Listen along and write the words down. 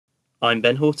I'm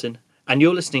Ben Horton, and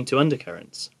you're listening to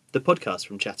Undercurrents, the podcast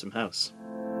from Chatham House.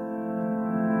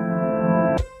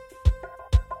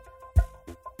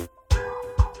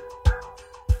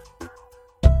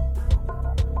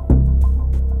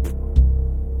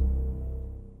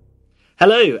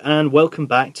 Hello, and welcome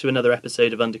back to another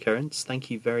episode of Undercurrents. Thank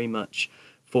you very much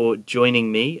for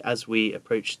joining me as we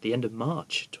approach the end of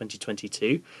March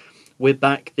 2022. We're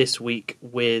back this week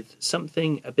with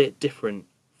something a bit different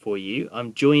for you.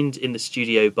 I'm joined in the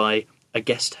studio by a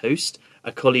guest host,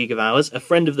 a colleague of ours, a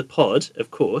friend of the pod, of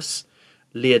course,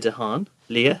 Leah de Haan.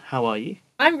 Leah, how are you?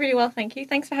 I'm really well, thank you.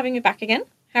 Thanks for having me back again.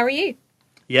 How are you?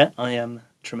 Yeah, I am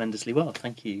tremendously well,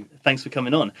 thank you. Thanks for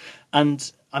coming on.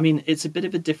 And I mean, it's a bit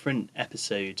of a different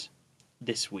episode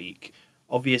this week.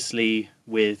 Obviously,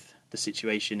 with the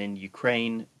situation in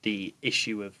Ukraine, the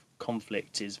issue of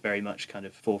conflict is very much kind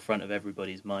of forefront of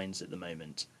everybody's minds at the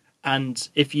moment. And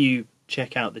if you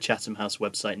check out the Chatham House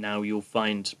website now, you'll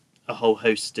find a whole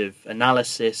host of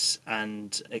analysis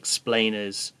and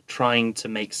explainers trying to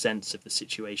make sense of the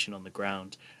situation on the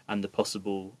ground and the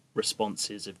possible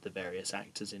responses of the various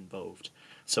actors involved.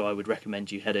 So I would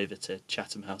recommend you head over to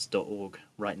chathamhouse.org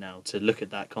right now to look at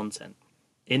that content.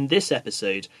 In this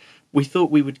episode, we thought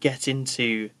we would get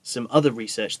into some other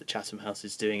research that Chatham House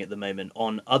is doing at the moment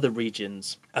on other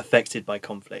regions affected by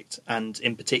conflict, and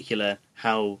in particular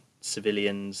how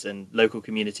civilians and local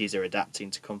communities are adapting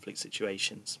to conflict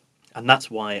situations. And that's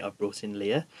why I've brought in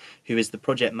Leah, who is the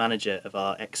project manager of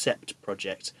our XCEPT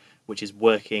project, which is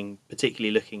working particularly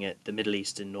looking at the Middle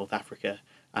East and North Africa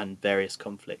and various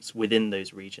conflicts within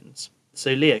those regions.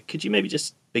 So Leah, could you maybe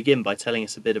just begin by telling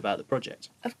us a bit about the project?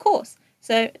 Of course.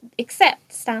 So XCEPT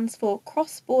stands for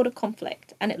Cross-Border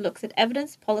Conflict, and it looks at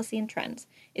evidence, policy and trends.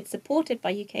 It's supported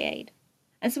by UK aid.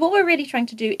 And so what we're really trying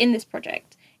to do in this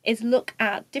project is look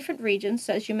at different regions.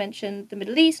 So as you mentioned, the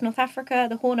Middle East, North Africa,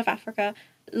 the Horn of Africa,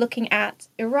 looking at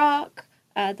Iraq,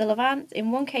 the Levant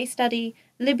in one case study,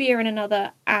 Libya in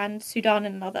another, and Sudan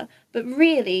in another, but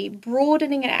really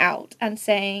broadening it out and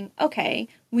saying, okay,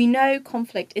 we know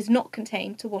conflict is not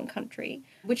contained to one country,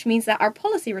 which means that our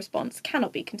policy response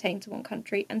cannot be contained to one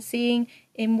country, and seeing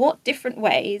in what different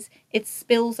ways it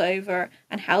spills over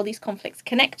and how these conflicts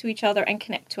connect to each other and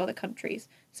connect to other countries.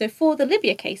 So for the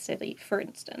Libya case study, for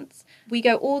instance, we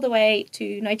go all the way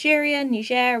to Nigeria,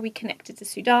 Niger, we connect it to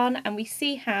Sudan, and we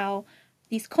see how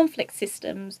these conflict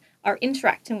systems are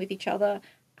interacting with each other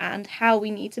and how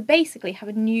we need to basically have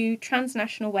a new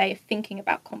transnational way of thinking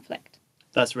about conflict.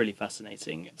 That's really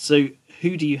fascinating. So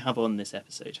who do you have on this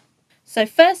episode? So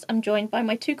first, I'm joined by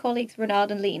my two colleagues,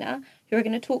 Renad and Lina, who are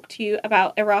going to talk to you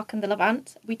about Iraq and the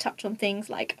Levant. We touch on things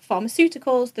like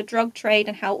pharmaceuticals, the drug trade,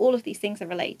 and how all of these things are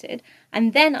related.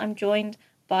 And then I'm joined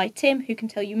by Tim, who can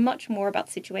tell you much more about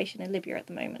the situation in Libya at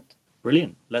the moment.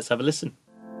 Brilliant. Let's have a listen.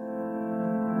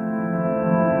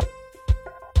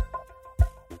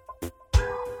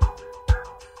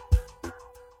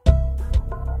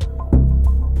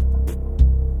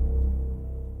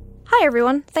 Hi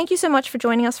everyone, thank you so much for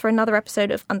joining us for another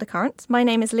episode of Undercurrents. My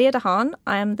name is Leah de Haan.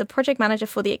 I am the project manager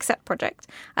for the XCEPT project,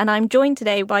 and I'm joined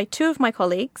today by two of my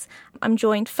colleagues. I'm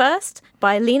joined first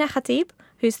by Lina Khatib,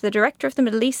 who's the director of the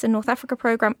Middle East and North Africa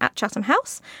programme at Chatham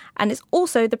House, and is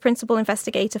also the principal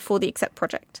investigator for the XCEPT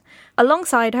project.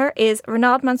 Alongside her is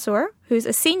Renad Mansour, who's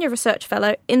a senior research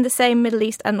fellow in the same Middle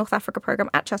East and North Africa programme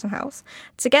at Chatham House.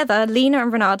 Together, Lina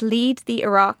and Renad lead the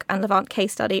Iraq and Levant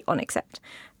case study on XCEPT.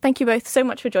 Thank you both so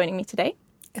much for joining me today.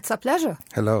 It's a pleasure.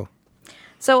 Hello.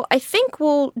 So I think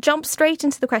we'll jump straight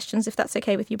into the questions, if that's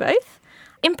okay with you both.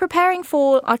 In preparing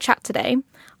for our chat today,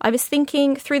 I was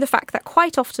thinking through the fact that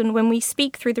quite often when we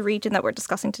speak through the region that we're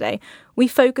discussing today, we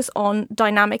focus on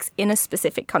dynamics in a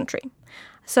specific country.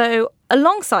 So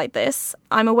alongside this,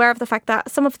 I'm aware of the fact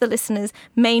that some of the listeners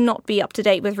may not be up to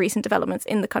date with recent developments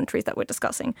in the countries that we're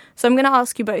discussing. So I'm going to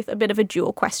ask you both a bit of a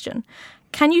dual question.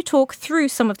 Can you talk through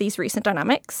some of these recent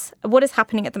dynamics, what is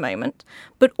happening at the moment,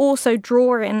 but also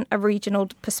draw in a regional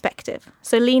perspective?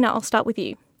 So Lina, I'll start with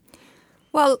you.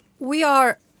 Well, we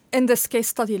are in this case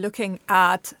study looking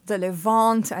at the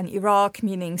Levant and Iraq,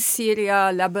 meaning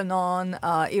Syria, Lebanon,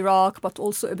 Iraq, but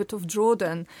also a bit of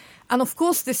Jordan. And of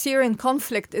course, the Syrian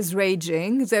conflict is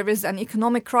raging. There is an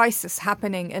economic crisis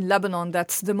happening in Lebanon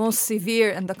that's the most severe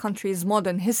in the country's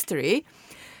modern history.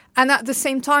 And at the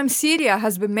same time, Syria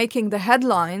has been making the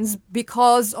headlines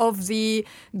because of the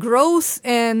growth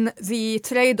in the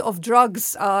trade of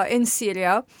drugs in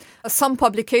Syria. Some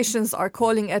publications are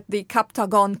calling it the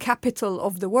Captagon capital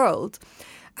of the world.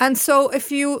 And so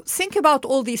if you think about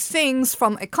all these things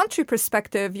from a country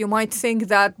perspective, you might think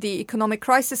that the economic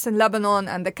crisis in Lebanon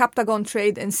and the Captagon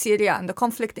trade in Syria and the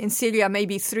conflict in Syria may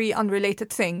be three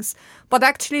unrelated things. But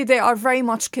actually, they are very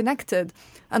much connected.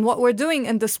 And what we're doing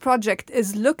in this project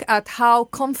is look at how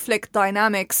conflict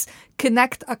dynamics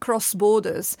connect across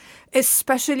borders,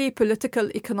 especially political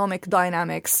economic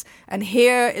dynamics. And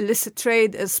here, illicit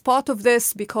trade is part of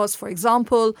this because, for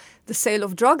example, the sale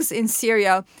of drugs in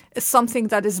Syria is something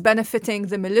that is benefiting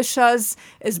the militias,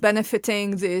 is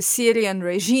benefiting the Syrian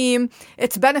regime.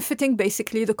 It's benefiting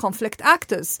basically the conflict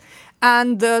actors.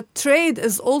 And the trade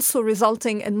is also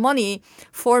resulting in money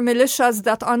for militias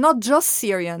that are not just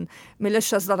Syrian,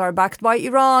 militias that are backed by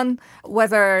Iran,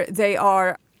 whether they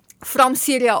are from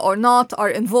Syria or not, are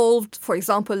involved, for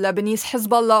example, Lebanese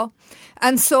Hezbollah.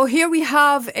 And so here we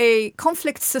have a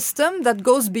conflict system that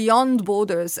goes beyond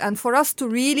borders. And for us to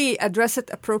really address it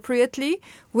appropriately,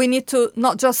 we need to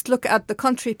not just look at the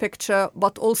country picture,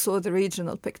 but also the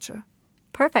regional picture.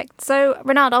 Perfect. So,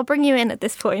 Renad, I'll bring you in at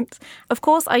this point. Of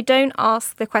course, I don't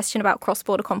ask the question about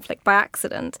cross-border conflict by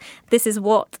accident. This is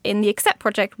what, in the XCEPT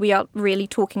project, we are really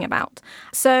talking about.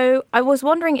 So I was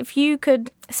wondering if you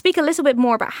could speak a little bit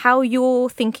more about how you're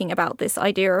thinking about this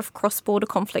idea of cross-border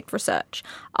conflict research.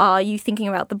 Are you thinking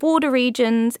about the border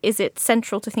regions? Is it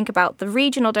central to think about the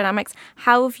regional dynamics?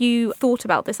 How have you thought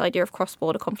about this idea of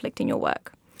cross-border conflict in your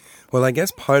work? Well, I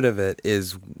guess part of it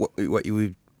is what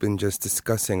we've been just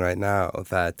discussing right now,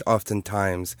 that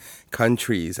oftentimes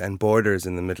countries and borders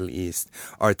in the Middle East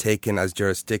are taken as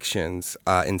jurisdictions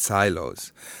in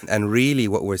silos. And really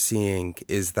what we're seeing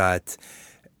is that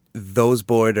those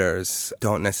borders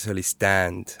don't necessarily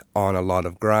stand on a lot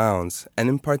of grounds, and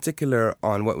in particular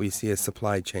on what we see as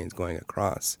supply chains going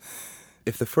across.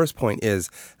 If the first point is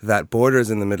that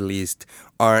borders in the Middle East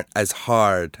aren't as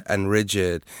hard and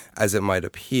rigid as it might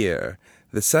appear,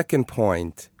 the second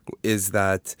point is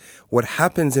that what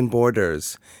happens in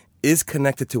borders is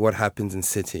connected to what happens in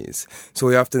cities. So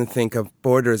we often think of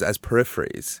borders as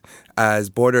peripheries, as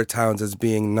border towns as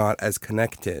being not as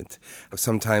connected,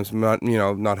 sometimes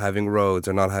not having roads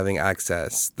or not having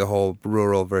access, the whole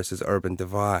rural versus urban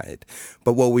divide.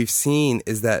 But what we've seen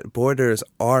is that borders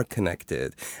are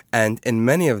connected. And in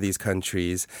many of these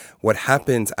countries, what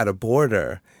happens at a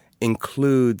border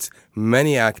includes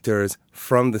many actors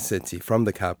from the city, from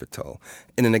the capital.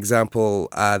 In an example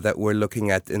that we're looking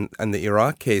at in the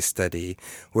Iraq case study,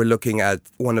 we're looking at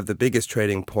one of the biggest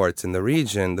trading ports in the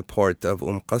region, the port of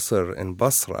Qasr in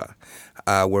Basra,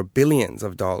 where billions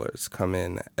of dollars come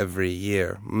in every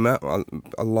year,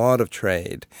 a lot of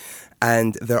trade.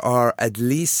 And there are at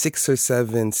least 6 or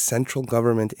 7 central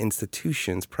government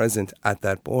institutions present at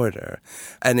that border.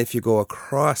 And if you go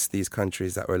across these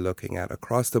countries that we're looking at,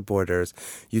 across the borders,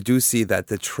 you do see that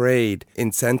the trade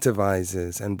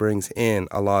incentivizes and brings in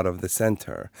a lot of the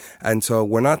center. And so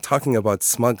we're not talking about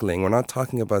smuggling. We're not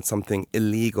talking about something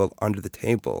illegal under the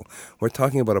table. We're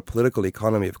talking about a political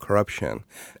economy of corruption.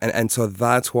 And so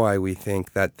that's why we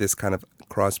think that this kind of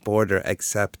cross-border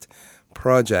XCEPT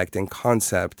project and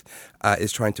concept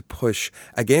is trying to push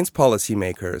against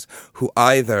policymakers who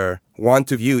either want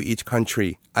to view each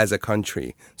country as a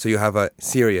country, so you have a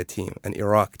Syria team, an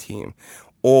Iraq team,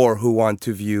 or who want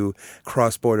to view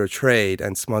cross-border trade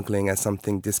and smuggling as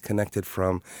something disconnected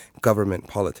from government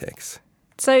politics.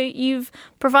 So you've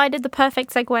provided the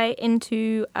perfect segue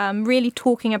into really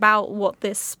talking about what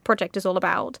this project is all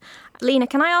about. Lina,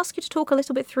 can I ask you to talk a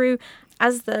little bit through,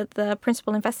 as the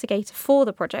principal investigator for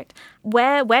the project,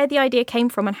 where the idea came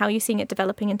from and how you're seeing it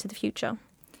developing into the future?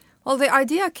 Well, the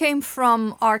idea came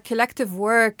from our collective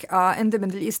work in the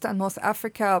Middle East and North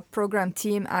Africa program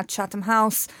team at Chatham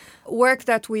House, work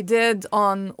that we did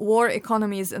on war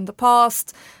economies in the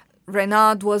past.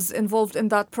 Renad was involved in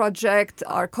that project.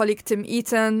 Our colleague Tim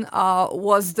Eaton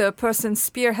was the person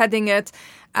spearheading it.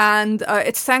 And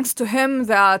it's thanks to him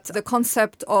that the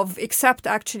concept of XCEPT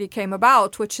actually came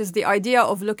about, which is the idea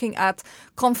of looking at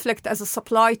conflict as a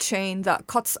supply chain that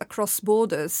cuts across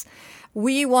borders.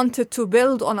 We wanted to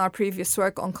build on our previous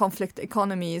work on conflict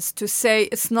economies to say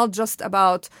it's not just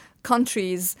about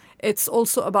countries, it's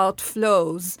also about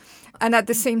flows. And at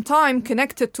the same time,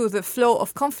 connected to the flow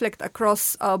of conflict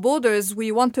across borders,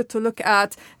 we wanted to look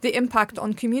at the impact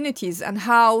on communities and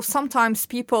how sometimes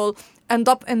people end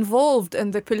up involved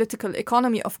in the political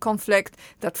economy of conflict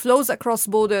that flows across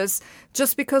borders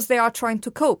just because they are trying to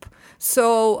cope.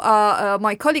 So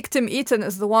my colleague Tim Eaton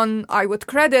is the one I would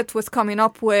credit with coming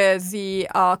up with the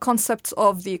concepts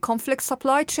of the conflict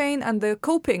supply chain and the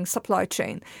coping supply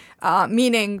chain,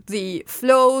 meaning the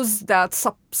flows that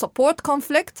support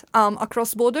conflict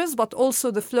across borders, but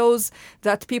also the flows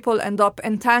that people end up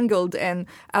entangled in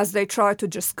as they try to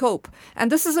just cope.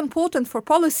 And this is important for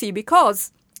policy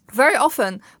because very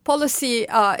often, policy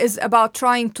is about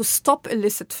trying to stop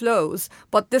illicit flows,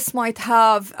 but this might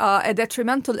have a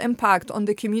detrimental impact on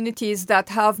the communities that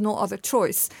have no other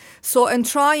choice. So in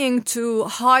trying to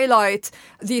highlight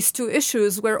these two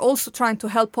issues, we're also trying to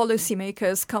help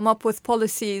policymakers come up with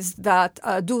policies that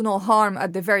do no harm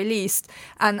at the very least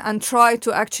and try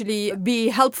to actually be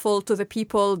helpful to the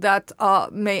people that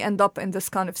may end up in this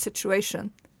kind of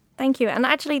situation. Thank you. And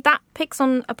actually that picks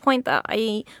on a point that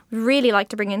I really like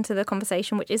to bring into the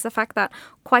conversation, which is the fact that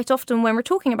quite often when we're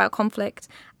talking about conflict,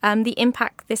 the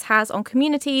impact this has on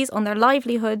communities, on their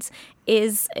livelihoods,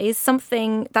 is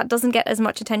something that doesn't get as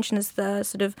much attention as the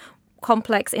sort of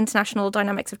complex international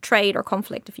dynamics of trade or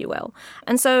conflict, if you will.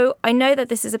 And so I know that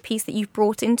this is a piece that you've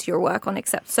brought into your work on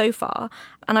XCEPT so far.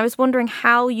 And I was wondering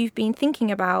how you've been thinking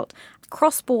about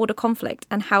cross-border conflict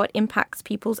and how it impacts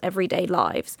people's everyday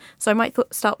lives. So I might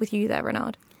start with you there,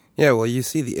 Renad. Yeah, well, you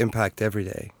see the impact every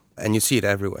day, and you see it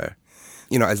everywhere.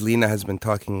 You know, as Lina has been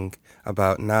talking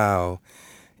about now,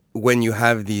 when you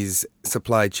have these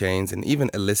supply chains and even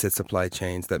illicit supply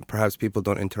chains that perhaps people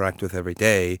don't interact with every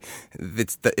day,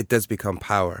 it does become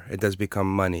power, it does become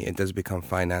money, it does become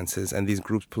finances, and these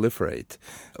groups proliferate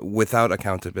without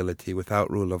accountability,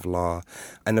 without rule of law,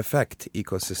 and affect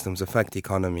ecosystems, affect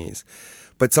economies.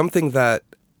 But something that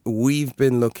we've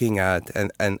been looking at,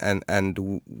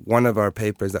 and one of our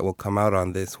papers that will come out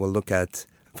on this will look at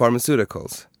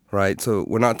pharmaceuticals. Right, so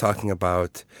we're not talking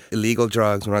about illegal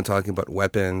drugs, we're not talking about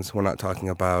weapons, we're not talking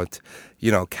about,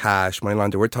 cash, money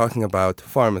laundering, we're talking about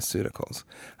pharmaceuticals,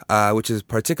 which is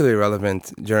particularly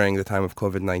relevant during the time of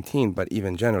COVID-19, but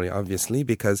even generally, obviously,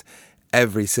 because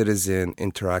every citizen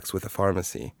interacts with a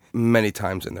pharmacy many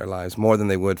times in their lives, more than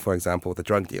they would, for example, with a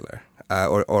drug dealer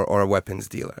or a weapons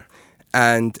dealer.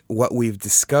 And what we've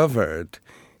discovered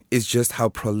is just how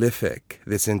prolific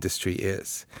this industry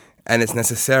is. And it's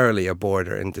necessarily a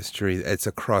border industry. It's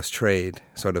a cross-trade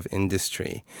sort of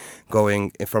industry,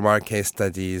 going from our case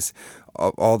studies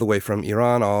all the way from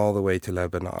Iran all the way to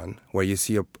Lebanon, where you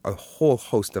see a whole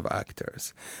host of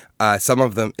actors. Some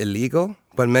of them illegal,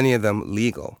 but many of them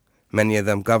legal. Many of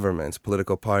them governments,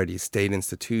 political parties, state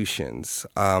institutions,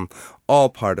 all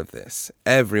part of this.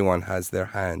 Everyone has their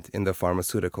hand in the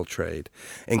pharmaceutical trade,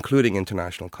 including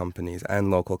international companies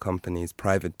and local companies,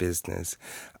 private business,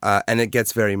 and it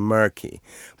gets very murky.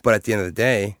 But at the end of the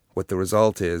day, what the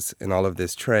result is in all of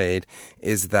this trade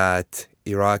is that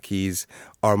Iraqis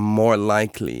are more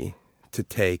likely to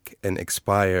take an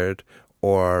expired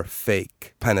or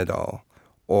fake Panadol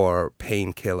or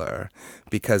painkiller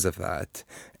because of that.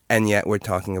 And yet we're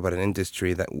talking about an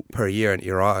industry that per year in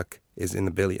Iraq is in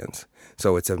the billions.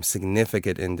 So it's a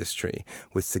significant industry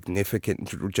with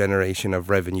significant generation of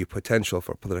revenue potential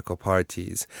for political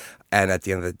parties. And at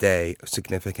the end of the day,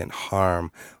 significant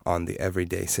harm on the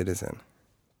everyday citizen.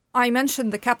 I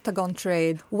mentioned the Captagon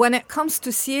trade. When it comes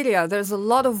to Syria, there's a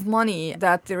lot of money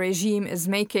that the regime is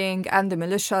making and the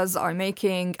militias are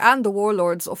making and the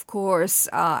warlords, of course,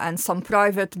 and some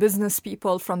private business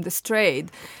people from this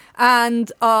trade.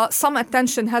 And some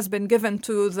attention has been given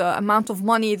to the amount of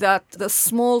money that the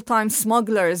small-time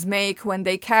smugglers make when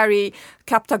they carry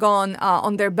Captagon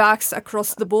on their backs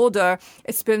across the border.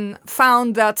 It's been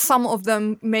found that some of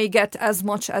them may get as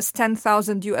much as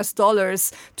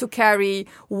 $10,000 to carry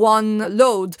one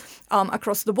load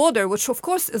across the border, which of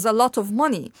course is a lot of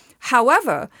money.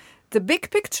 However, the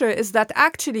big picture is that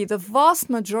actually the vast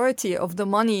majority of the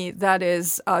money that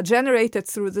is generated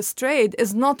through this trade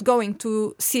is not going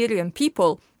to Syrian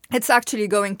people. It's actually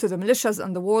going to the militias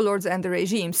and the warlords and the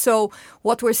regime. So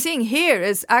what we're seeing here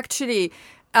is actually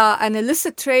an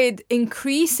illicit trade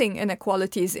increasing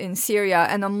inequalities in Syria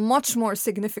in a much more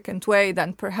significant way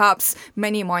than perhaps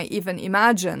many might even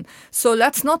imagine. So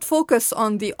let's not focus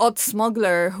on the odd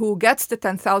smuggler who gets the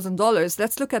 $10,000.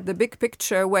 Let's look at the big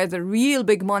picture where the real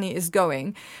big money is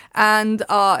going. And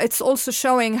it's also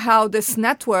showing how this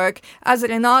network, as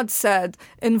Renad said,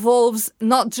 involves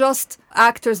not just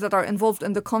actors that are involved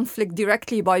in the conflict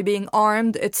directly by being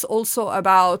armed. It's also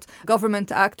about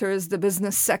government actors, the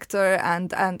business sector,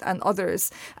 and others.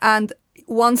 And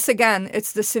once again,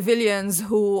 it's the civilians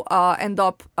who end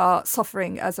up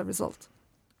suffering as a result.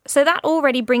 So that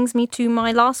already brings me to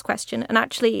my last question, and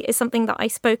actually is something that I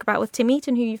spoke about with Tim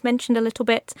Eaton, who you've mentioned a little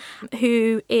bit,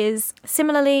 who is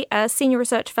similarly a senior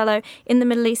research fellow in the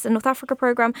Middle East and North Africa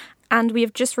programme. And we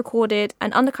have just recorded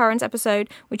an Undercurrents episode,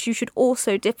 which you should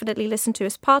also definitely listen to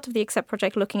as part of the XCEPT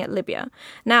project looking at Libya.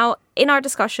 Now, in our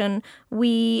discussion,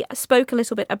 we spoke a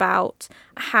little bit about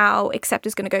how XCEPT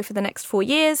is going to go for the next 4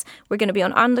 years. We're going to be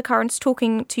on Undercurrents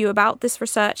talking to you about this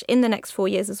research in the next 4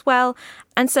 years as well.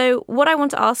 And so what I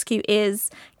want to ask you is,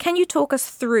 can you talk us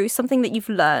through something that you've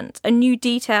learned, a new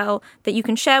detail that you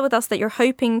can share with us that you're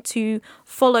hoping to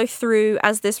follow through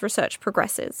as this research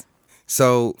progresses?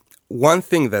 So one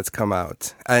thing that's come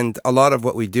out, and a lot of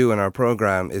what we do in our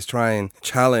program is try and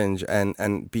challenge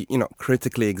and be,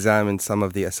 critically examine some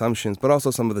of the assumptions, but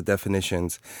also some of the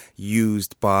definitions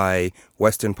used by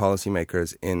Western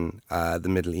policymakers in the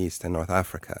Middle East and North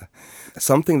Africa.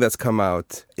 Something that's come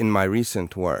out in my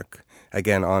recent work,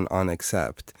 again on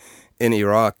XCEPT, in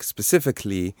Iraq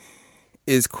specifically,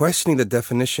 is questioning the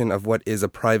definition of what is a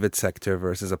private sector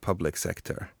versus a public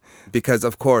sector. Because,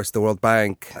 of course, the World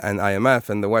Bank and IMF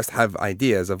and the West have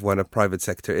ideas of what a private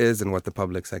sector is and what the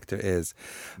public sector is.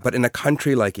 But in a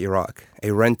country like Iraq,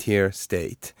 a rentier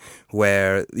state,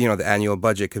 where, the annual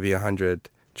budget could be 100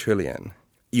 trillion,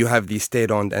 you have these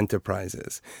state-owned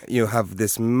enterprises. You have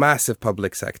this massive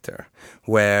public sector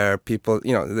where people,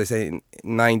 they say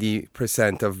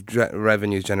 90% of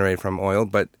revenues generated from oil,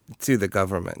 but to the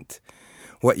government.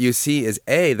 What you see is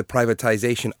A, the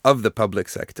privatization of the public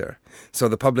sector. So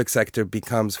the public sector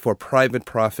becomes for private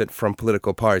profit from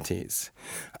political parties.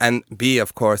 And B,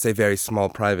 of course, a very small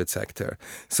private sector.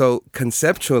 So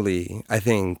conceptually, I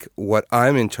think what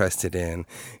I'm interested in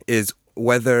is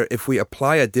whether if we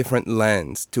apply a different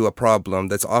lens to a problem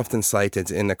that's often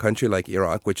cited in a country like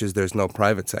Iraq, which is there's no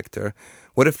private sector,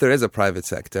 what if there is a private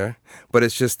sector, but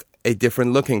it's just a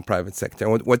different looking private sector?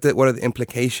 What are the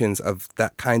implications of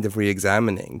that kind of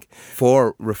re-examining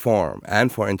for reform and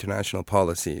for international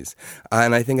policies?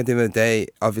 And I think at the end of the day,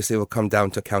 obviously it will come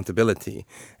down to accountability.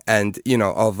 And,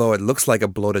 although it looks like a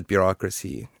bloated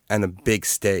bureaucracy and a big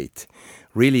state,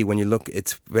 really when you look,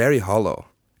 it's very hollow.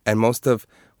 And most of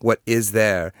what is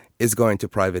there is going to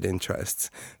private interests.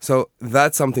 So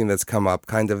that's something that's come up,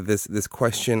 kind of this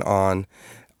question on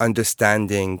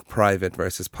understanding private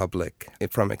versus public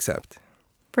from XCEPT.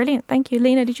 Brilliant. Thank you.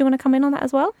 Lina, did you want to come in on that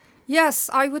as well?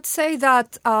 Yes, I would say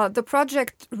that the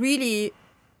project really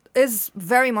is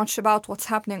very much about what's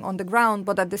happening on the ground,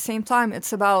 but at the same time,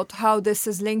 it's about how this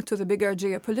is linked to the bigger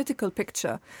geopolitical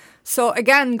picture. So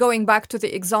again, going back to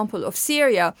the example of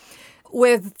Syria,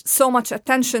 with so much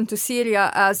attention to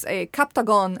Syria as a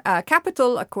Captagon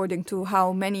capital, according to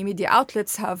how many media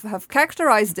outlets have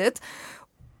characterized it,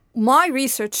 my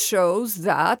research shows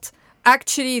that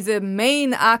actually the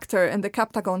main actor in the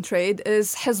Captagon trade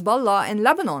is Hezbollah in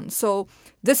Lebanon. So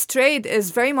this trade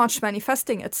is very much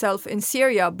manifesting itself in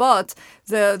Syria, but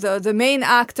the main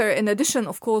actor, in addition,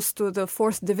 of course, to the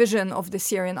 4th Division of the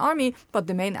Syrian army, but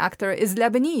the main actor is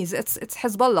Lebanese. It's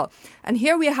Hezbollah. And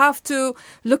here we have to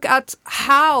look at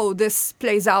how this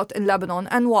plays out in Lebanon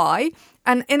and why.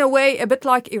 And in a way, a bit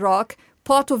like Iraq,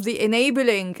 part of the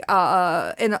enabling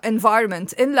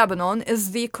environment in Lebanon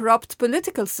is the corrupt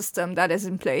political system that is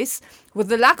in place, with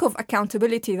the lack of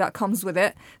accountability that comes with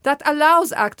it, that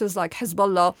allows actors like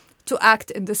Hezbollah to act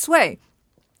in this way.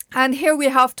 And here we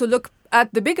have to look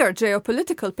at the bigger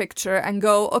geopolitical picture and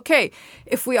go, okay,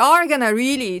 if we are going to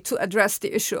really to address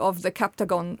the issue of the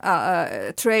Captagon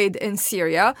trade in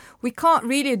Syria, we can't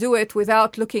really do it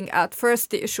without looking at first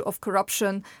the issue of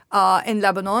corruption in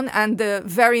Lebanon and the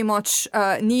very much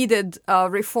needed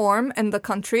reform in the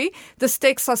country. This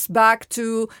takes us back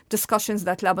to discussions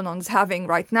that Lebanon is having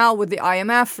right now with the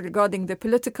IMF regarding the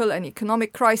political and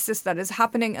economic crisis that is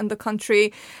happening in the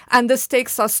country. And this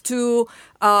takes us to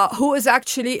who is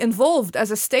actually involved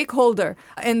as a stakeholder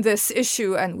in this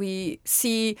issue. And we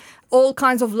see all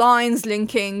kinds of lines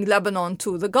linking Lebanon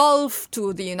to the Gulf,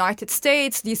 to the United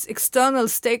States, these external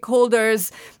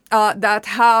stakeholders that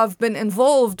have been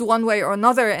involved one way or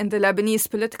another in the Lebanese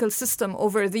political system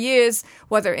over the years,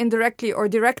 whether indirectly or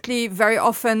directly, very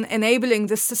often enabling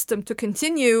the system to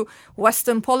continue.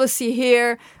 Western policy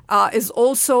here is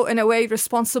also in a way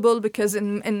responsible, because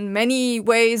in many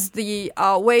ways the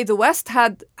way the West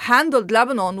had handled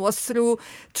Lebanon was through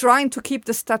trying to keep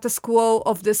the status quo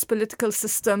of this political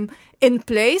system in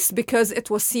place because it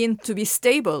was seen to be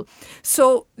stable.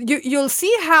 So you'll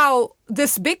see how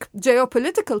this big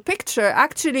geopolitical picture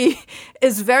actually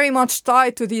is very much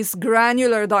tied to these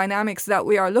granular dynamics that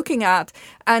we are looking at,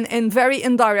 and in very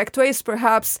indirect ways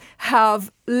perhaps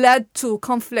have led to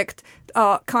conflict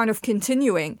kind of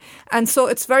continuing. And so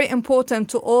it's very important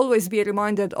to always be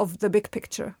reminded of the big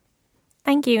picture.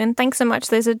 Thank you, and thanks so much.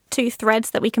 Those are two threads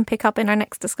that we can pick up in our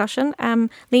next discussion.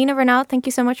 Lina, Renad, thank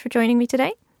you so much for joining me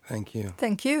today. Thank you.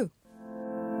 Thank you.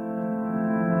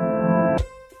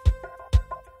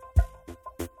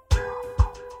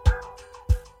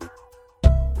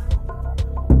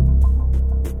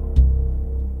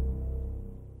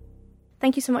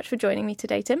 Thank you so much for joining me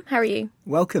today, Tim. How are you?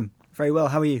 Welcome. Very well.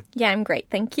 How are you? Yeah, I'm great,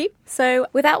 thank you. So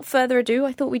without further ado,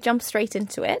 I thought we'd jump straight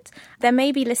into it. There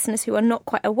may be listeners who are not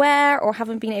quite aware or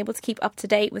haven't been able to keep up to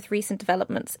date with recent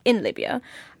developments in Libya,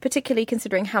 particularly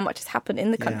considering how much has happened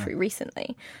in the country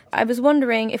recently. I was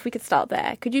wondering if we could start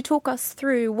there. Could you talk us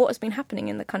through what has been happening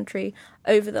in the country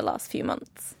over the last few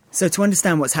months? So to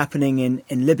understand what's happening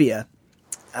in Libya,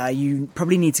 you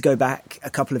probably need to go back a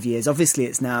couple of years. Obviously,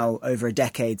 it's now over a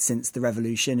decade since the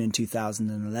revolution in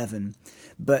 2011.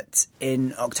 But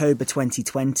in October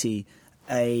 2020,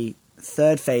 a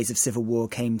third phase of civil war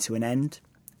came to an end,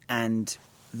 and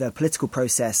the political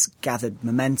process gathered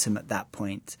momentum at that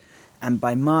point. And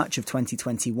by March of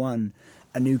 2021,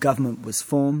 a new government was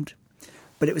formed.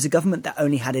 But it was a government that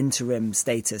only had interim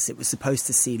status. It was supposed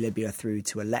to see Libya through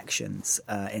to elections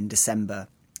in December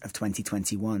of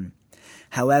 2021.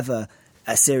 However,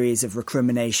 a series of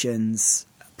recriminations,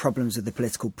 problems with the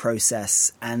political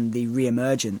process, and the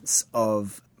re-emergence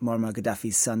of Muammar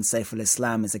Gaddafi's son Saif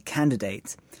al-Islam as a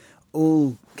candidate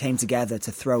all came together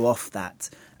to throw off that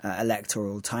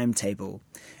electoral timetable.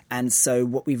 And so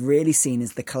what we've really seen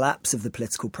is the collapse of the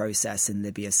political process in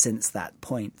Libya since that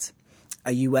point.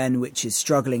 A UN which is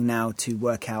struggling now to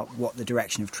work out what the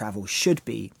direction of travel should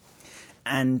be,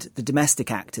 and the domestic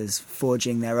actors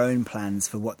forging their own plans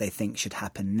for what they think should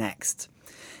happen next.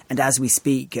 And as we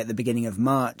speak, at the beginning of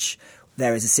March,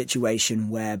 there is a situation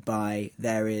whereby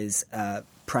there is a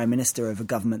prime minister of a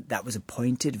government that was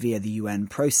appointed via the UN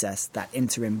process, that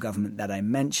interim government that I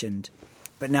mentioned.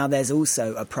 But now there's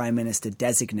also a prime minister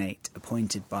designate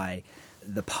appointed by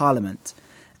the parliament,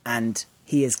 and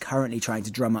he is currently trying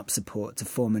to drum up support to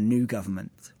form a new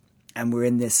government. And we're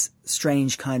in this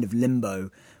strange kind of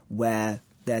limbo where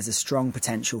there's a strong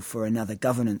potential for another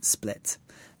governance split.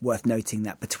 Worth noting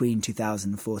that between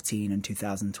 2014 and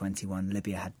 2021,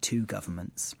 Libya had two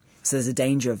governments. So there's a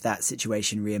danger of that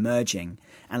situation re-emerging,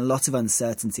 and a lot of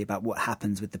uncertainty about what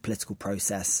happens with the political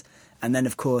process. And then,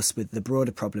 of course, with the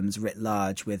broader problems writ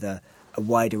large, with a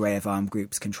wide array of armed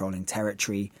groups controlling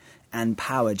territory and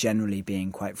power generally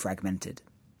being quite fragmented.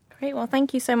 Great, well,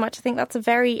 thank you so much. I think that's a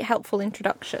very helpful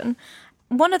introduction.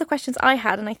 One of the questions I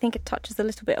had, and I think it touches a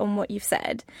little bit on what you've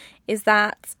said, is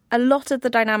that a lot of the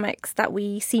dynamics that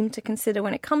we seem to consider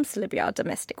when it comes to Libya are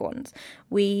domestic ones.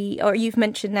 You've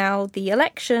mentioned now the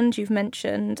elections, you've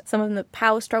mentioned some of the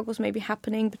power struggles maybe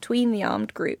happening between the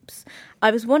armed groups.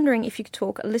 I was wondering if you could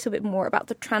talk a little bit more about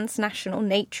the transnational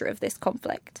nature of this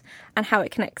conflict and how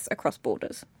it connects across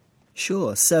borders.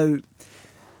 Sure. So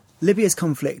Libya's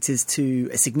conflict is to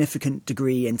a significant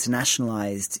degree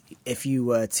internationalised. If you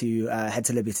were to head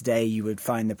to Libya today, you would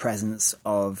find the presence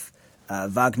of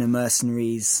Wagner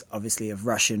mercenaries, obviously of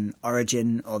Russian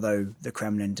origin, although the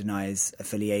Kremlin denies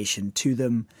affiliation to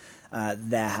them.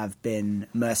 There have been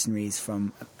mercenaries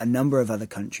from a number of other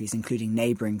countries, including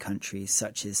neighbouring countries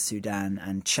such as Sudan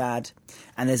and Chad.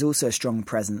 And there's also a strong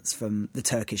presence from the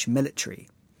Turkish military.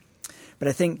 But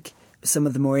I think some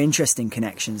of the more interesting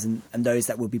connections, and those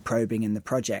that we'll be probing in the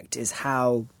project, is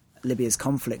how Libya's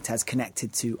conflict has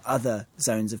connected to other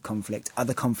zones of conflict,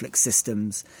 other conflict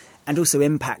systems, and also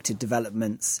impacted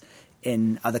developments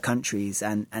in other countries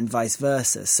and vice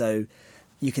versa. So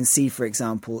you can see, for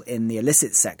example, in the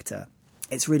illicit sector,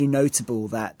 it's really notable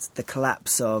that the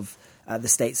collapse of the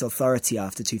state's authority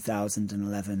after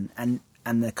 2011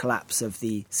 and the collapse of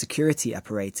the security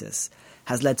apparatus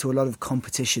has led to a lot of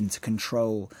competition to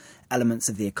control elements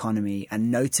of the economy, and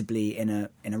notably in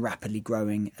a rapidly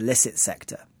growing illicit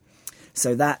sector.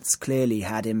 So that's clearly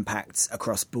had impacts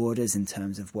across borders in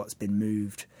terms of what's been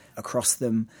moved across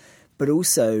them. But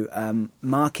also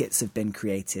markets have been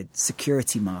created,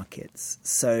 security markets.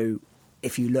 So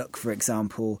if you look, for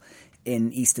example,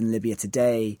 in eastern Libya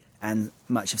today and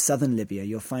much of southern Libya,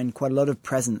 you'll find quite a lot of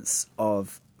presence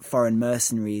of foreign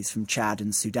mercenaries from Chad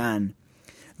and Sudan.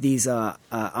 These are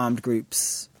armed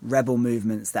groups, rebel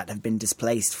movements that have been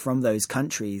displaced from those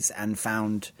countries and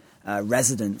found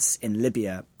residence in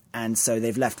Libya. And so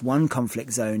they've left one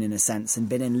conflict zone, in a sense, and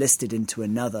been enlisted into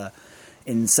another.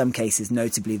 In some cases,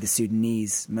 notably the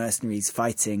Sudanese mercenaries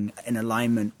fighting in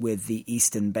alignment with the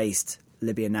eastern-based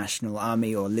Libyan National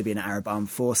Army or Libyan Arab Armed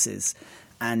Forces,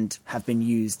 and have been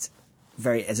used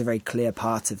as a very clear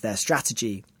part of their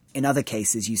strategy. In other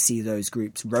cases, you see those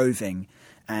groups roving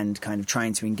and kind of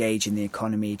trying to engage in the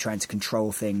economy, trying to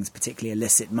control things, particularly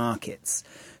illicit markets.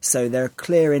 So there are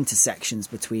clear intersections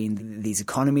between these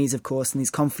economies, of course, and these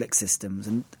conflict systems.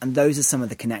 And those are some of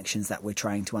the connections that we're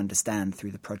trying to understand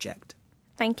through the project.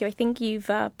 Thank you. I think you've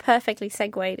perfectly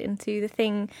segued into the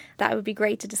thing that would be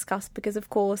great to discuss because, of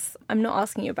course, I'm not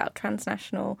asking you about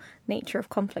transnational nature of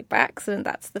conflict by accident.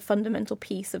 That's the fundamental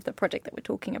piece of the project that we're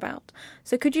talking about.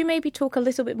 So could you maybe talk a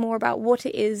little bit more about what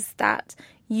it is that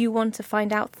you want to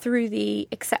find out through the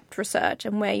XCEPT research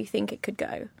and where you think it could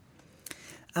go?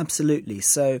 Absolutely.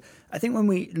 So I think when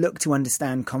we look to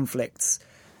understand conflicts,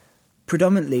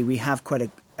 predominantly we have quite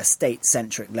a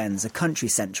state-centric lens, a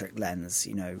country-centric lens,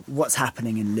 what's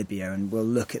happening in Libya, and we'll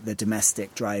look at the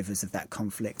domestic drivers of that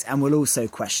conflict, and we'll also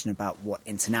question about what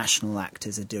international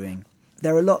actors are doing.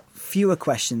 There are a lot fewer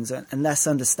questions and less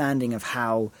understanding of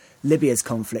how Libya's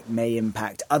conflict may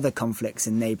impact other conflicts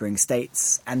in neighbouring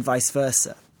states and vice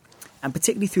versa. And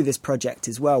particularly through this project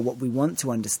as well, what we want to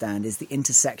understand is the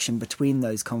intersection between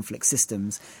those conflict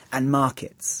systems and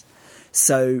markets.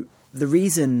 So the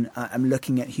reason I'm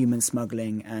looking at human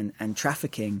smuggling and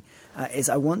trafficking is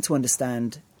I want to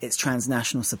understand its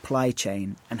transnational supply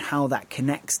chain and how that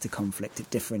connects to conflict at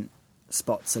different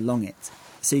spots along it.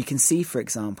 So you can see, for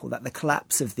example, that the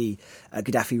collapse of the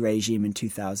Gaddafi regime in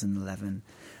 2011,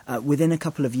 within a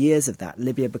couple of years of that,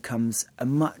 Libya becomes a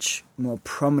much more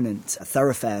prominent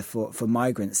thoroughfare for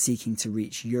migrants seeking to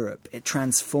reach Europe. It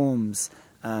transforms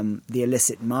the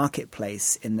illicit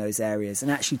marketplace in those areas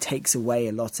and actually takes away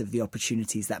a lot of the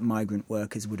opportunities that migrant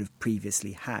workers would have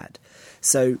previously had.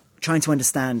 So trying to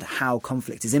understand how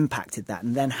conflict has impacted that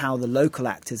and then how the local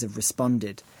actors have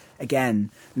responded,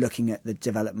 again, looking at the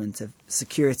development of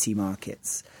security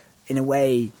markets. In a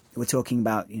way, we're talking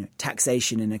about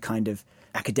taxation in a kind of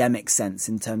academic sense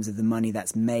in terms of the money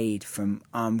that's made from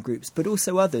armed groups, but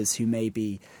also others who may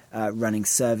be running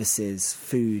services,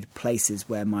 food, places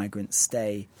where migrants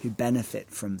stay who benefit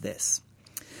from this.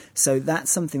 So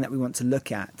that's something that we want to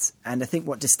look at. And I think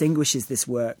what distinguishes this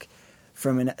work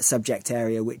from a subject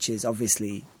area which is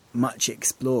obviously much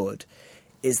explored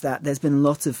is that there's been a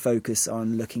lot of focus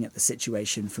on looking at the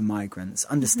situation for migrants,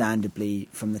 understandably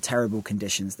from the terrible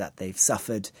conditions that they've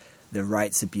suffered, the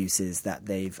rights abuses that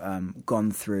they've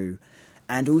gone through,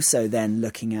 and also then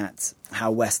looking at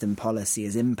how Western policy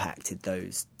has impacted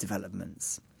those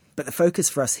developments. But the focus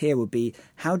for us here will be,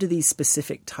 how do these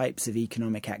specific types of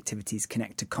economic activities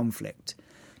connect to conflict?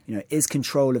 Is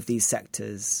control of these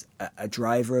sectors a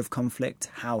driver of conflict?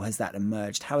 How has that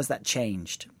emerged? How has that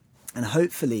changed? And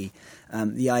hopefully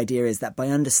the idea is that by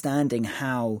understanding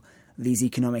how these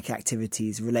economic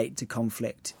activities relate to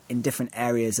conflict in different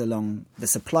areas along the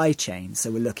supply chain,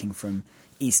 so we're looking from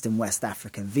East and West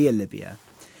Africa via Libya,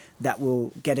 that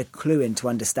will get a clue into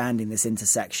understanding this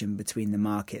intersection between the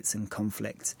markets and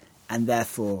conflict, and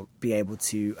therefore be able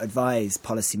to advise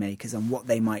policymakers on what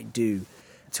they might do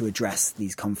to address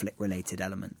these conflict-related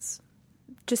elements.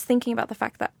 Just thinking about the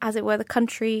fact that, as it were, the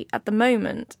country at the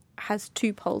moment has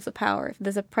two poles of power. If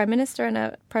there's a prime minister and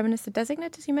a prime minister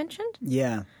designate, as you mentioned.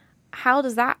 Yeah. How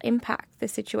does that impact the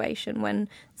situation when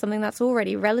something that's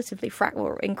already relatively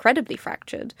or incredibly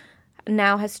fractured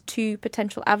now has two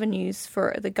potential avenues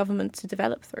for the government to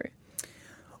develop through?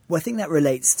 Well, I think that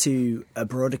relates to a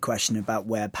broader question about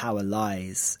where power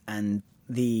lies. And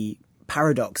the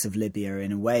paradox of Libya,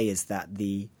 in a way, is that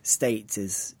the state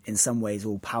is in some ways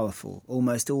all-powerful.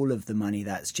 Almost all of the money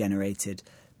that's generated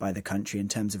by the country in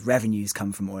terms of revenues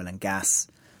come from oil and gas,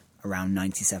 around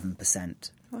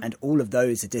 97%. And all of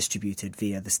those are distributed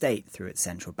via the state through its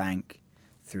central bank,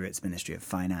 through its Ministry of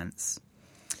Finance.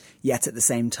 Yet at the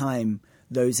same time,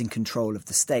 those in control of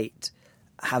the state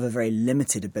have a very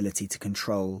limited ability to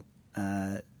control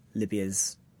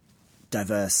Libya's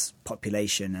diverse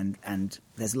population, and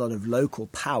there's a lot of local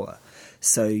power.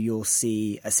 So you'll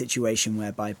see a situation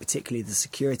whereby particularly the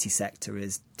security sector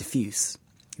is diffuse.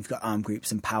 You've got armed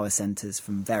groups and power centres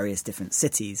from various different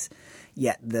cities,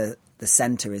 yet the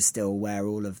centre is still where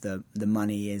all of the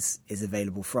money is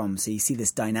available from. So you see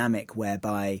this dynamic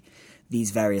whereby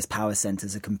these various power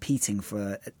centres are competing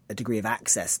for a degree of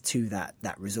access to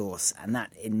that resource, and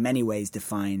that in many ways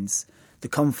defines the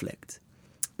conflict.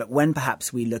 But when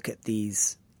perhaps we look at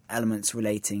these elements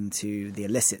relating to the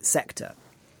illicit sector,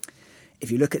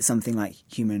 if you look at something like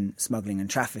human smuggling and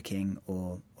trafficking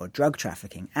or drug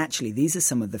trafficking, actually these are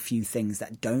some of the few things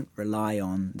that don't rely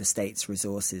on the state's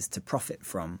resources to profit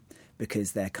from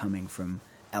because they're coming from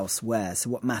elsewhere. So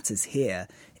what matters here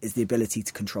is the ability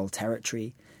to control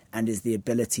territory and is the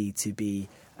ability to be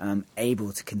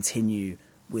able to continue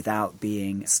without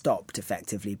being stopped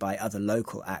effectively by other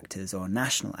local actors or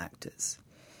national actors.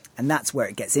 And that's where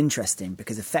it gets interesting,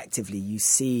 because effectively you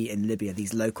see in Libya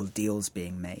these local deals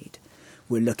being made.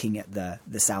 We're looking at the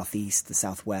southeast, the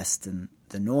southwest and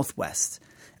the northwest.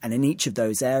 And in each of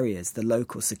those areas, the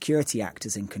local security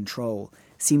actors in control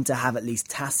seem to have at least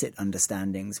tacit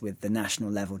understandings with the national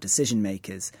level decision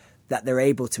makers that they're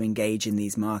able to engage in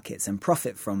these markets and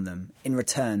profit from them in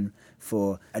return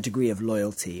for a degree of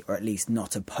loyalty, or at least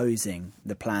not opposing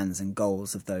the plans and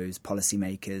goals of those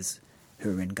policymakers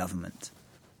who are in government.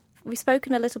 We've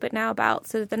spoken a little bit now about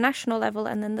sort of the national level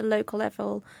and then the local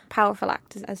level powerful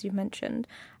actors, as you mentioned.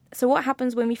 So what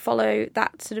happens when we follow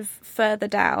that sort of further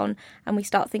down and we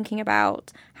start thinking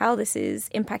about how this is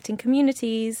impacting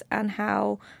communities and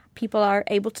how people are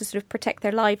able to sort of protect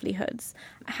their livelihoods?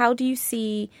 How do you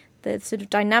see the sort of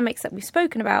dynamics that we've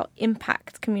spoken about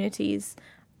impact communities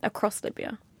across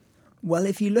Libya? Well,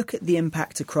 if you look at the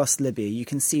impact across Libya, you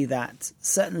can see that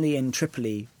certainly in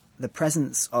Tripoli, the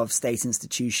presence of state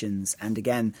institutions and,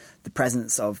 again, the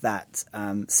presence of that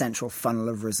central funnel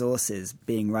of resources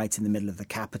being right in the middle of the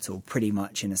capital, pretty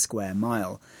much in a square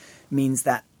mile, means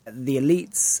that the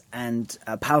elites and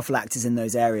powerful actors in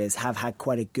those areas have had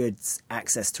quite a good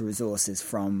access to resources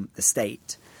from the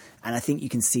state. And I think you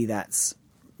can see that's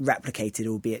replicated,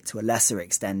 albeit to a lesser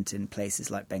extent, in places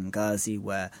like Benghazi,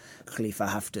 where Khalifa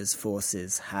Haftar's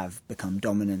forces have become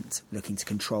dominant, looking to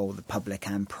control the public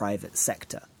and private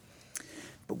sector.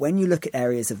 But when you look at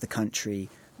areas of the country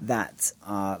that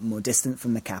are more distant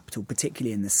from the capital,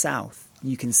 particularly in the south,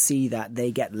 you can see that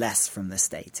they get less from the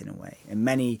state in a way. In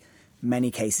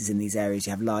many cases in these areas, you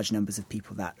have large numbers of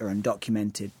people that are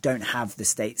undocumented, don't have the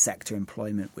state sector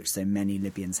employment, which so many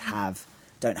Libyans have,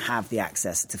 don't have the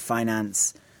access to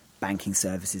finance, banking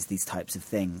services, these types of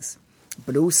things.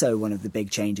 But also one of the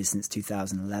big changes since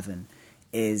 2011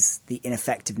 is the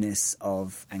ineffectiveness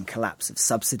of and collapse of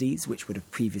subsidies, which would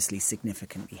have previously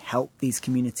significantly helped these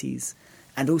communities,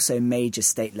 and also major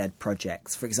state-led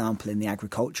projects, for example, in the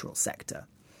agricultural sector.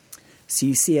 So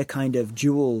you see a kind of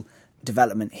dual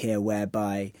development here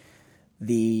whereby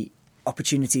the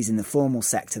opportunities in the formal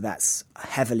sector that's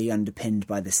heavily underpinned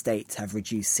by the state have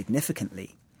reduced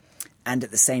significantly. And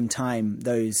at the same time,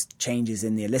 those changes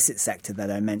in the illicit sector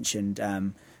that I mentioned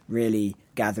really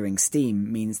gathering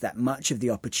steam means that much of the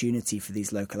opportunity for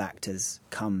these local actors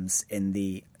comes in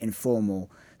the informal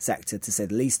sector, to say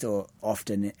the least, or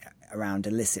often around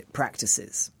illicit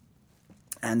practices.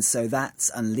 And so that's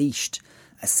unleashed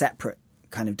a separate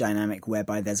kind of dynamic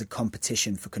whereby there's a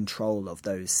competition for control of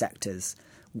those sectors.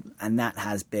 And that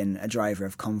has been a driver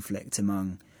of conflict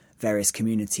among various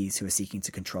communities who are seeking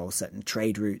to control certain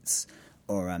trade routes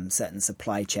or certain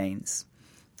supply chains,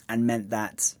 and meant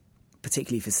that,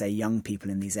 particularly for, say, young people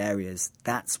in these areas,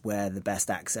 that's where the best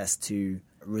access to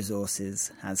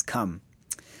resources has come.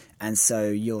 And so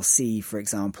you'll see, for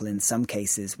example, in some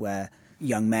cases where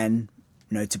young men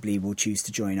notably will choose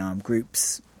to join armed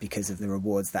groups because of the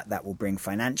rewards that will bring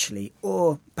financially,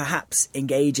 or perhaps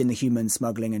engage in the human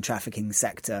smuggling and trafficking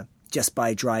sector just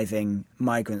by driving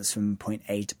migrants from point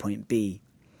A to point B.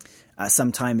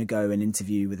 Some time ago, an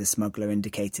interview with a smuggler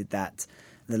indicated that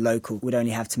the local would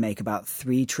only have to make about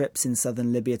 3 trips in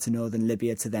southern Libya to northern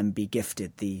Libya to then be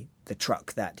gifted the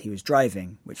truck that he was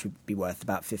driving, which would be worth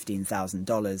about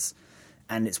 $15,000.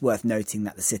 And it's worth noting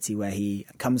that the city where he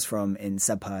comes from in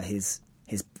Sabha,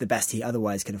 the best he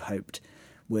otherwise could have hoped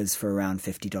was for around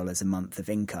 $50 a month of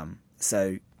income.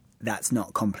 So that's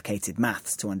not complicated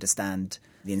maths to understand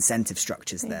the incentive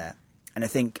structures there. And I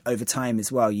think over time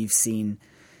as well, you've seen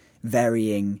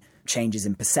varying changes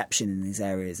in perception in these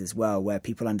areas as well, where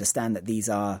people understand that these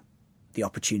are the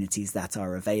opportunities that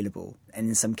are available, and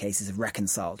in some cases have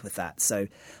reconciled with that. So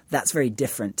that's very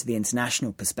different to the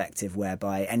international perspective,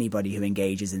 whereby anybody who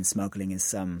engages in smuggling is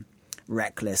some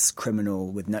reckless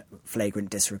criminal with no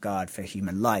flagrant disregard for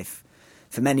human life.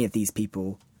 For many of these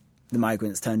people, the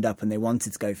migrants turned up and they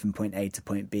wanted to go from point A to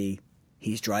point B.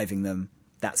 He's driving them.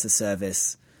 That's a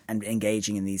service. And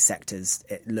engaging in these sectors,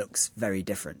 it looks very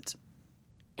different.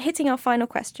 hitting our final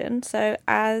question. So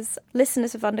as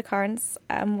listeners of Undercurrents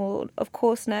will of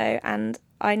course know, and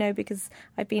I know because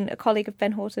I've been a colleague of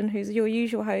Ben Horton, who's your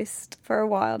usual host for a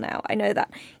while now, I know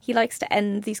that he likes to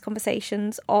end these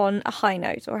conversations on a high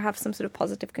note or have some sort of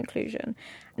positive conclusion.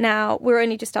 Now, we're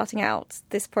only just starting out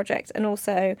this project, and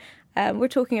also we're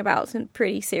talking about some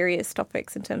pretty serious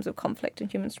topics in terms of conflict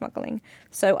and human smuggling.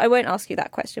 So I won't ask you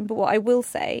that question, but what I will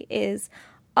say is,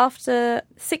 after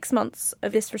 6 months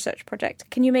of this research project,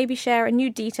 can you maybe share a new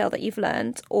detail that you've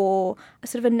learned, or a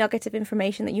sort of a nugget of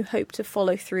information that you hope to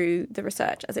follow through the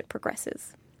research as it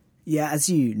progresses? Yeah, as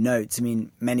you note, I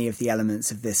mean, many of the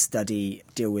elements of this study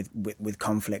deal with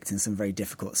conflict and some very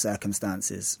difficult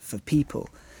circumstances for people.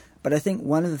 But I think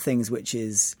one of the things which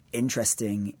is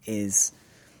interesting is,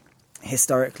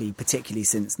 historically, particularly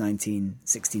since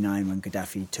 1969 when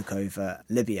Gaddafi took over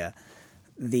Libya,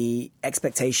 the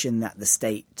expectation that the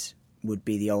state would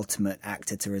be the ultimate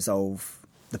actor to resolve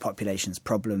the population's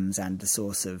problems and the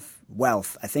source of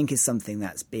wealth, I think is something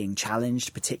that's being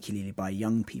challenged, particularly by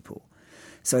young people.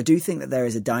 So I do think that there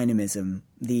is a dynamism.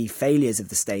 The failures of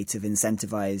the state have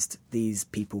incentivized these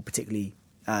people, particularly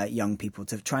young people,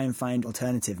 to try and find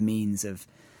alternative means of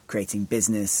creating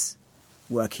business,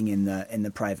 working in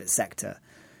the private sector.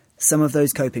 Some of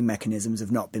those coping mechanisms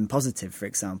have not been positive, for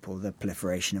example, the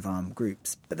proliferation of armed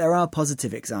groups. But there are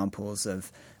positive examples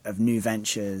of new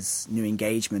ventures, new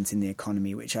engagement in the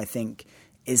economy, which I think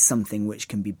is something which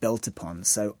can be built upon.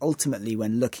 So ultimately,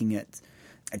 when looking at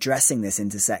addressing this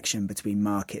intersection between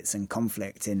markets and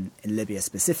conflict in Libya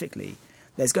specifically,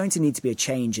 there's going to need to be a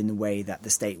change in the way that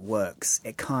the state works.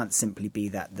 It can't simply be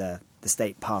that the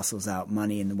state parcels out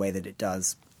money in the way that it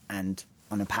does and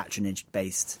on a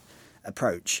patronage-based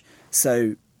approach.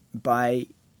 So by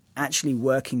actually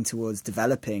working towards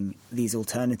developing these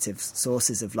alternative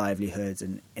sources of livelihood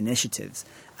and initiatives,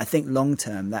 I think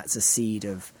long-term that's a seed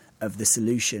of the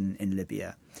solution in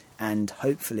Libya. And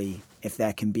hopefully, if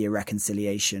there can be a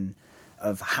reconciliation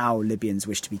of how Libyans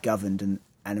wish to be governed and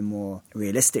a more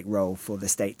realistic role for the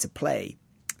state to play,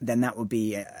 then that would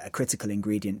be a critical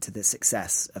ingredient to the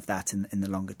success of that in the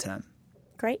longer term.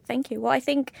 Great, thank you. Well, I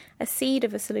think a seed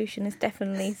of a solution is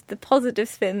definitely the positive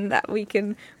spin that we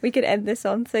can end this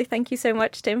on. So thank you so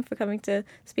much, Tim, for coming to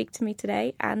speak to me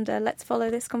today. And let's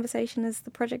follow this conversation as the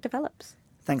project develops.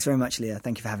 Thanks very much, Leah.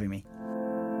 Thank you for having me.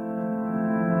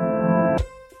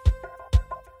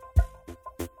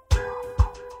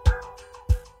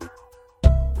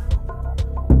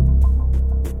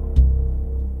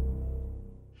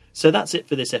 So that's it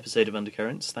for this episode of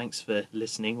Undercurrents. Thanks for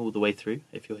listening all the way through,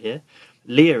 if you're here.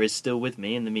 Leah is still with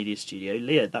me in the media studio.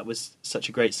 Leah, that was such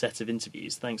a great set of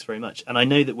interviews. Thanks very much. And I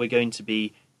know that we're going to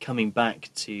be coming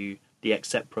back to the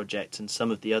XCEPT project and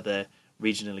some of the other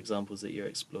regional examples that you're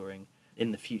exploring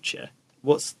in the future.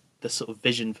 What's the sort of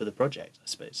vision for the project, I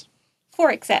suppose?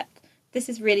 For XCEPT, this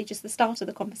is really just the start of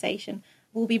the conversation.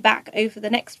 We'll be back over the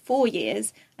next 4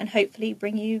 years and hopefully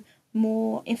bring you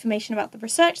more information about the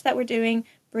research that we're doing,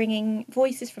 bringing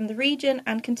voices from the region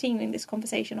and continuing this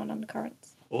conversation on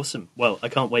Undercurrents. Awesome. Well, I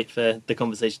can't wait for the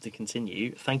conversation to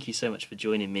continue. Thank you so much for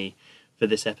joining me for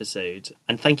this episode.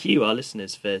 And thank you, our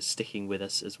listeners, for sticking with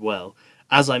us as well.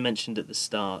 As I mentioned at the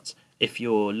start, if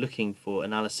you're looking for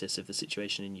analysis of the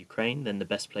situation in Ukraine, then the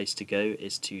best place to go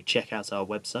is to check out our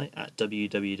website at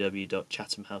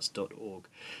www.chathamhouse.org.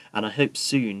 And I hope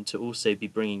soon to also be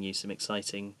bringing you some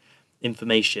exciting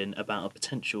information about a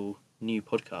potential new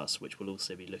podcast, which will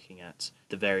also be looking at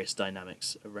the various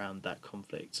dynamics around that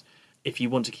conflict. If you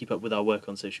want to keep up with our work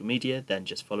on social media, then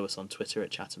just follow us on Twitter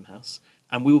at Chatham House.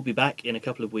 And we will be back in a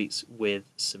couple of weeks with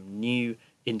some new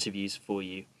interviews for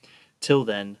you. Till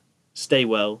then, stay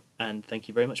well, and thank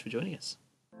you very much for joining us.